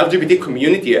like the LGBT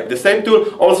community have, the same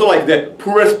tool also like the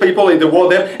poorest people in the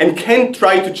world have, and can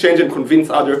try to change and convince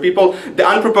other people. The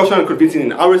unproportional convincing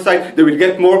in our side, they will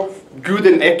get more good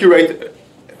and accurate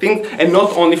things, and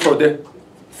not only for the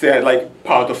like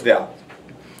part of the art.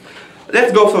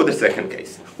 Let's go for the second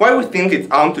case. Why we think it's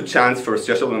armed to chance for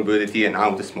social mobility and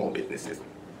armed to small businesses.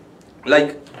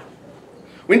 Like,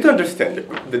 we need to understand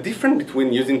the difference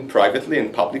between using privately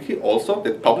and publicly also,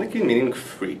 that publicly meaning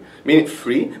free.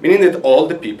 Meaning that all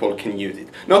the people can use it.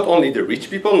 Not only the rich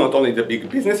people, not only the big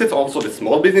businesses, also the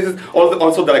small businesses,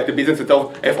 also the businesses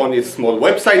that have only a small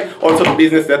website, also the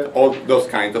business that all those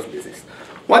kinds of business.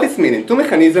 What it's meaning? Two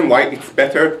mechanisms why it's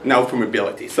better now for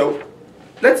mobility. So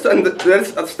let's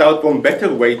start from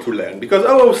better way to learn. Because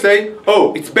I will say,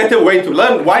 oh, it's better way to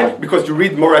learn. Why? Because you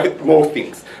read more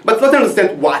things. But let's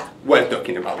understand what we're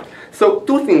talking about. So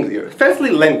two things here. Firstly,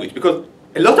 language, because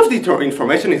a lot of the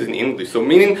information is in English, so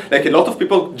meaning like a lot of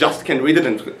people just can read it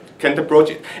and can't approach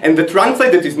it. And the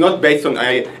translate that is not based on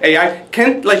AI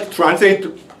can't like translate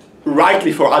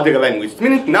rightly for other languages.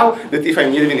 Meaning now that if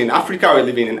I'm living in Africa or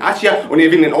living in Asia or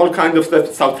living in all kinds of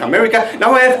stuff, South America,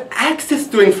 now I have access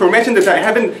to information that I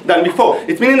haven't done before.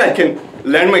 It's meaning I can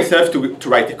learn myself to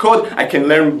write a code, I can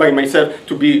learn by myself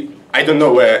to be, I don't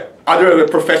know, other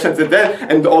professions than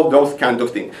that, and all those kind of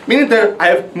things. Meaning that I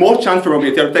have more chance for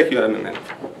mobility. I'll take you in a minute.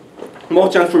 More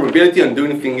chance for mobility and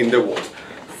doing things in the world.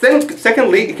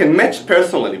 Secondly, it can match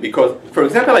personally, because, for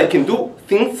example, I can do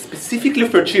things specifically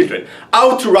for children.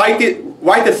 How to write an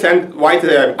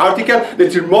article that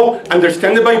is more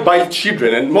understandable by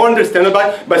children and more understandable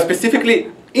by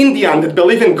specifically Indian that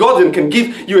believe in God and can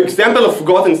give you example of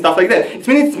God and stuff like that. It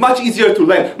means it's much easier to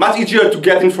learn, much easier to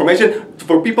get information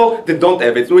for people that don't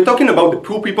have it. So we're talking about the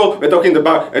poor people, we're talking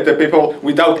about the people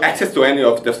without access to any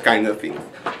of those kind of things.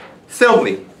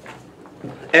 Thirdly,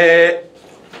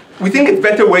 we think it's a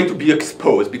better way to be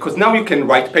exposed, because now you can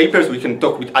write papers, we can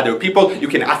talk with other people, you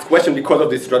can ask questions because of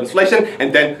this translation,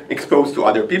 and then expose to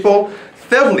other people.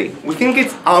 Thirdly, we think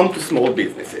it's armed to small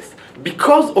businesses.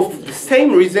 Because of the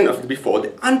same reason as before, the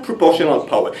unproportional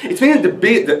power. It means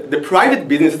the private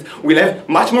businesses will have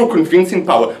much more convincing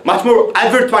power, much more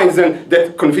advertising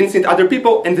that convincing other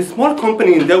people, and the small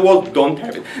company in their world don't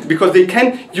have it. Because they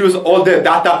can use all the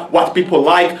data, what people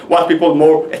like, what people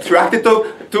more attracted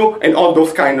to, and all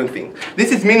those kind of things.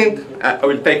 This is meaning, I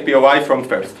will take POI from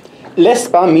first. less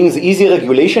spam means easier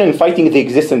regulation and fighting the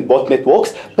existing bot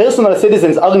networks. Personal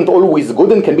citizens aren't always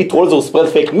good and can be trolls or spread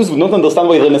fake news. We don't understand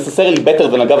why they're necessarily better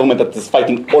than a government that is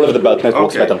fighting all of the bot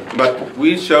networks better. But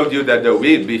we showed you that there will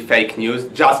be fake news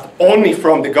just only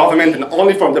from the government and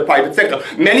only from the private sector.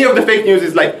 Many of the fake news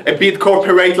is like a big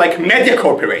corporate, like media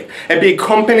corporate, a big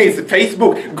companies,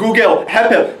 Facebook, Google,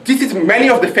 Apple. This is many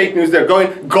of the fake news. They're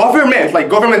going government, like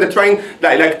government are trying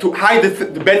like to hide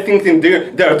the bad things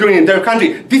they're doing in their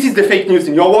country. This is the fake news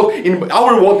in your world. In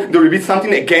our world, there will be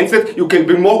something against it. You can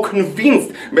be more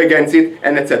convinced against it,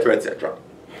 and etc. etc.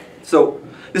 So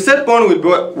the third point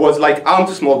was like arm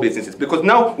to small businesses, because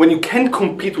now when you can't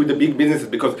compete with the big businesses,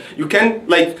 because you can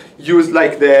like use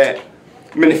like the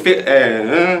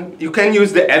you can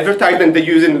use the advertisement they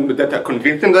use that are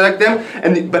convincing like them,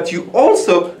 but you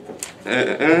also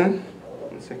 1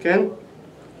 second.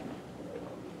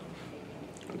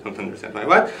 Don't understand my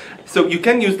what. So you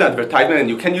can use the advertisement, and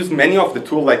you can use many of the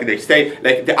tools, like they say,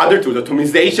 like the other tools,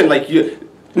 automation, like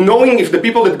knowing if the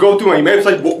people that go to my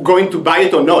website are going to buy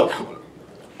it or not,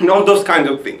 and all those kind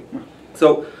of things.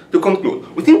 So to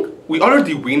conclude, we think we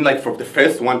already win like for the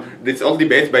first one. This all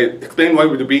debates by explaining why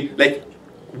would be like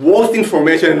worse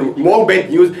information and more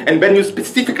bad news, and bad news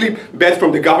specifically bad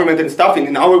from the government and stuff. And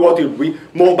in our world it will be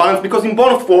more balanced, because in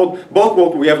both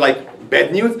worlds we have like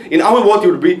bad news. In our world, it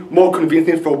will be more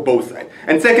convincing for both sides.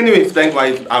 And secondly, we explain why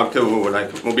it's out to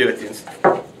like mobility and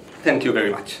stuff. Thank you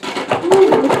very much.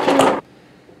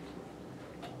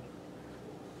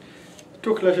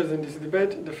 Two clashes in this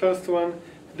debate. The first one,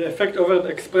 the effect over the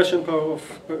expression power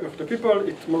of the people.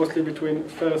 It's mostly between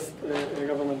first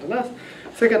government and us.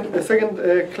 The second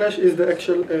clash is the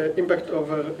actual impact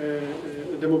over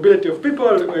the mobility of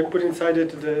people. I put inside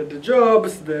it the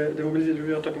jobs, the mobility that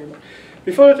we are talking about.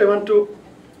 Before that, I want to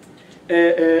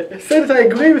say that I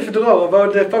agree with Dror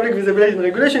about the public visibility and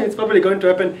regulation. It's probably going to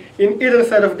happen in either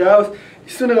side of the house.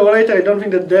 Sooner or later, I don't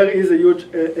think that there is a huge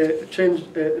change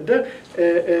there.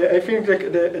 I think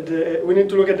like we need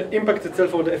to look at the impact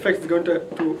itself, or the effects it's going to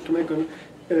make on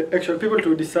actual people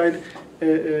to decide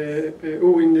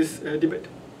who win this debate.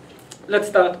 Let's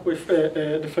start with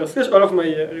the first case. All of my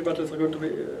rebuttals are going to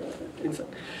be inside.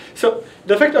 So,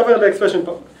 the effect over the expression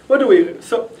power. What do we hear?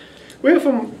 So, we're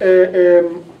from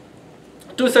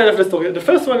two sides of the story. The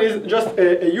first one is just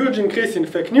a huge increase in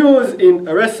fake news, in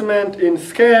harassment, in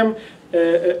scam,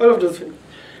 all of those things.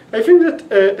 I think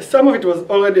that some of it was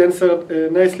already answered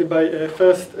nicely by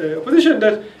first opposition,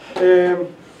 that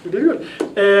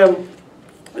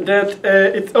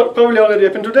it's probably already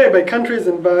happened today by countries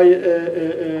and by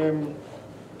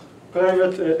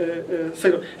private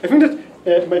sector. I think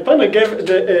that my partner gave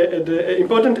the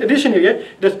important addition here,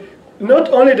 that not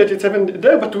only that it's happened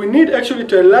there, but we need actually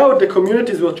to allow the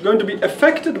communities which are going to be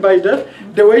affected by that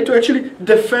the way to actually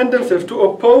defend themselves, to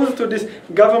oppose to this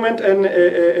government and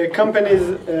companies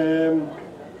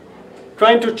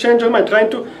trying to change their mind, trying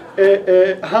to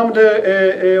harm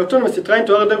their autonomy, trying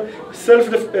to harm them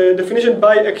self-definition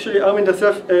by actually harming their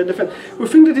self-defense. We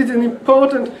think that it's an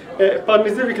important part of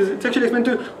this, because it's actually meant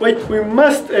to why we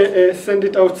must send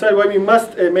it outside, why we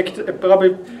must make it a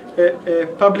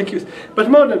public use. But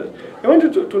more than that, I want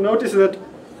you to notice that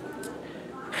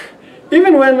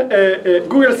even when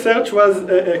Google search was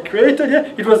created,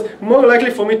 it was more likely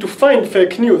for me to find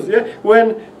fake news.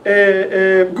 When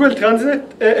Google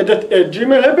Translate that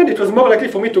Gmail happened, it was more likely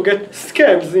for me to get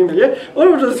scams email.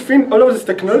 All of those things, all of this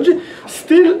technology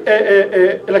still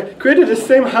like created the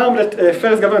same harm that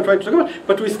first government tried to talk about,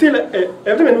 but we still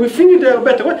have them, and we think they are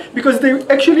better. Why? Because they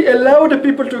actually allow the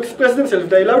people to express themselves.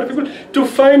 They allow the people to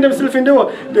find themselves in the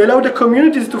world. They allow the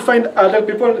communities to find other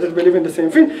people that believe in the same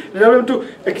thing. They allow them to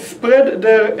spread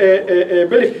their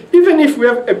belief. Even if we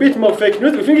have a bit more fake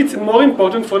news, we think it's more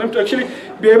important for them to actually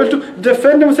be able to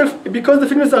defend themselves, because the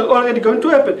fake news are already going to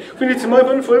happen. We think it's more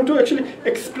important for them to actually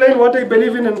explain what they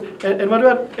believe in and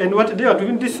what they are. We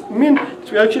think this means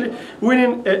that we are actually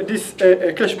winning this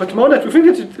clash. But more that we think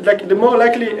that like the more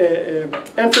likely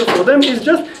answer for them is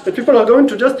just that people are going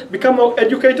to just become more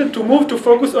educated, to move to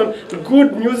focus on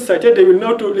good news sites. They will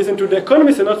know to listen to The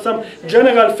Economist and not some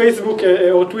general Facebook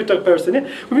or Twitter person.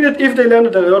 We think that if they learn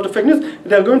that there are a lot of fake news,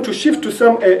 they are going to shift to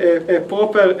some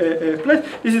proper place.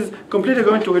 This is completely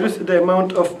going to reduce the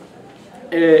amount of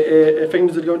fake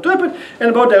news that are going to happen. And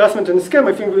about the harassment and scam,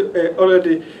 I think we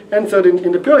already answered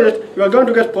in the period. You are going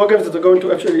to get programs that are going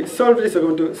to actually solve this, are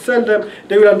going to sell them.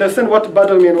 They will understand what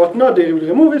bothers me and what not. They will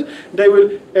remove it. They will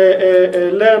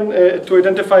learn to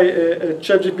identify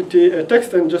ChatGPT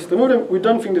text and just remove them. We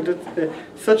don't think that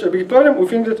it's such a big problem. We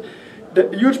think that the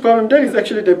huge problem there is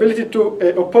actually the ability to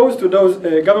oppose to those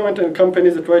government and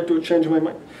companies that try to change my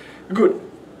mind. Good.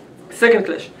 Second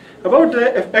clash. about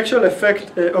the actual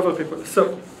effect over people.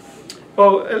 So,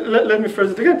 or let me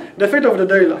phrase it again, the effect of the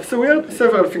daily life. So we had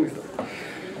several things.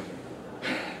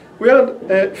 We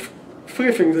had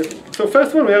three things. So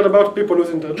first one, we heard about people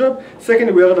losing their job.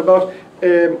 Second, we heard about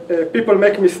people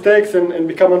make mistakes and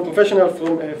become unprofessional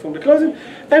from the closing.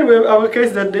 And we have our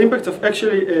case that the impacts of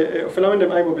actually of allowing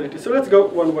them high mobility. So let's go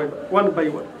one by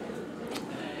one.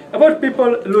 About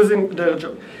people losing their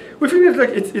job. We think that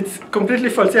it's completely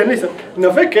false. And listen,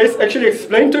 Navve case actually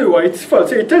explained to you why it's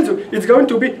false. It tells you it's going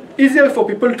to be easier for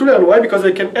people to learn. Why? Because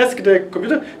I can ask the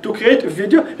computer to create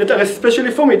video that are especially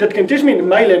for me, that can teach me in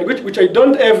my language, which I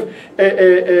don't have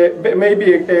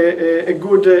maybe a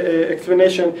good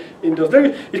explanation in those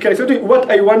languages. It can explain to me what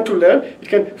I want to learn. It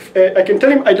can, I can tell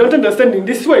him I don't understand in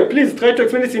this way. Please try to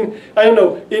explain this in, I don't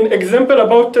know, in example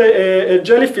about a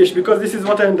jellyfish, because this is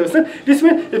what I understand. This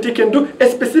means that he can do a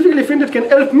specific thing that can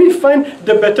help me find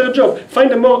the better job,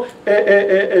 find a more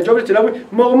a job that will allow me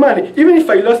more money. Even if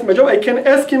I lost my job, I can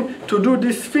ask him to do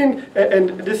this thing,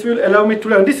 and this will allow me to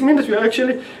learn. This means that we are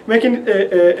actually making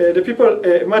the people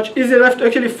much easier life to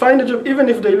actually find a job, even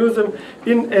if they lose them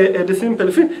in the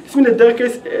simple thing. This means that their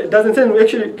case doesn't end. We're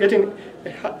actually getting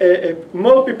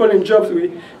more people in jobs.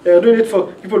 We are doing it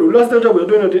for people who lost their job. We're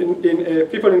doing it in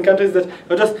people in countries that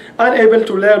are just unable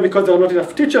to learn because there are not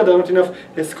enough teachers, there are not enough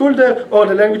school there, or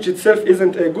the language itself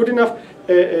isn't good enough.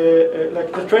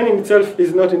 Like the training itself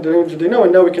is not in the language they know,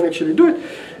 and now we can actually do it.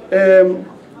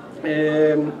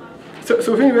 So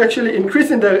we think we're actually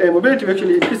increasing their mobility, we're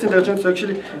actually increasing their chance to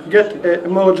actually get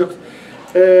more jobs.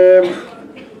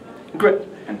 Great.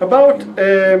 About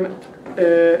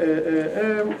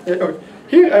okay.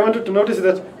 Here I wanted to notice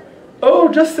that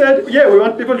just said, yeah, we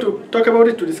want people to talk about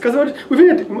it, to discuss about it. We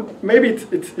think that maybe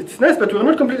it's nice, but we're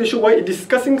not completely sure why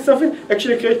discussing something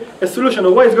actually creates a solution,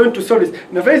 or why it's going to solve this.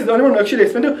 Navve is the only one who actually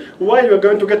explained to you why you're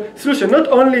going to get solution. Not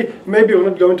only maybe we're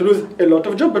not going to lose a lot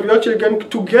of jobs, but we're actually going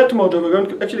to get more jobs. We're going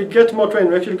to actually get more training.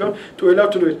 We're actually going to allow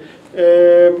to do it.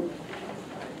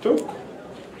 Two?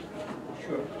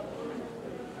 Sure.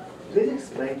 Please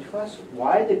explain to us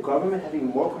why the government having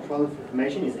more control of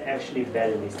information is actually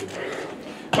bad in this case.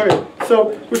 Okay,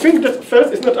 so we think that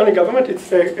first it's not only government, it's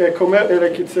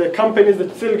companies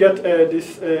that still get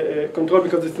this control,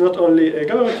 because it's not only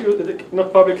government,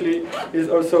 not publicly, is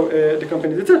also the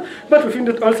companies itself. But we think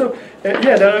that also,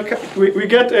 we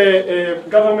get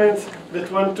governments that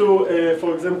want to,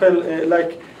 for example,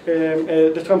 like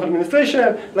the Trump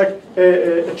administration, like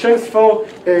a chance for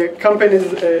companies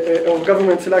or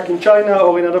governments like in China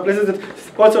or in other places that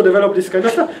also develop this kind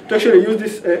of stuff to actually use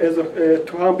this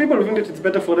to harm people. We think that it's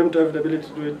better for them to have the ability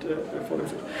to do it for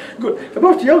themselves. Good.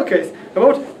 About your case,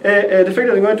 about the fact that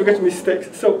they're going to get mistakes.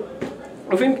 So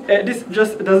I think this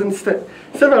just doesn't stand.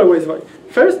 Several ways why.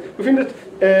 First, we think that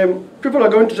people are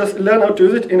going to just learn how to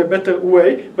use it in a better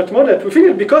way, but more than that, we think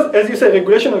that because, as you say,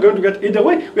 regulation are going to get either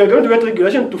way, we are going to get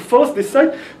regulation to force this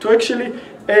site to actually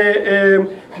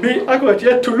be accurate,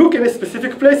 yet to look in a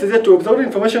specific place, yet to absorb the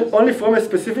information only from a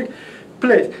specific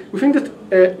place. We think that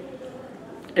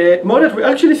more that we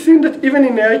actually seen that even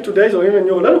in AI today, or even in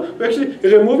neural network, we actually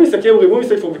remove mistake. We remove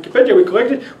mistake from Wikipedia, we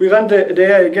correct it, we run the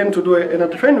AI again to do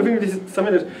another training. We think this is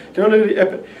something that cannot really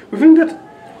happen. We think that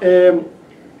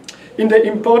in the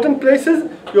important places,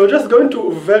 you're just going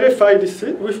to verify this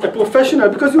with a professional,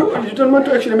 because you don't want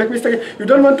to actually make mistakes. You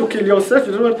don't want to kill yourself.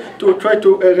 You don't want to try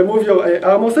to remove your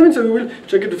arm or something. So you will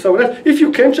check it with someone else. If you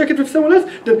can check it with someone else,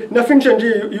 then nothing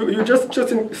changes. You just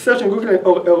search in Google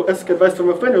or ask advice from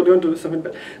a friend. You're going to do something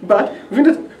bad. But we think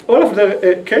that all of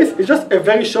the case is just a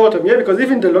very short term, because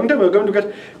even in the long term, we're going to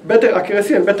get better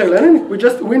accuracy and better learning. We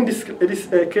just win this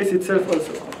case itself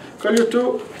also. Call you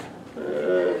to.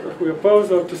 We oppose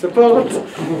or to support? To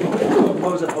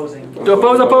oppose opposing. To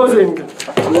oppose opposing.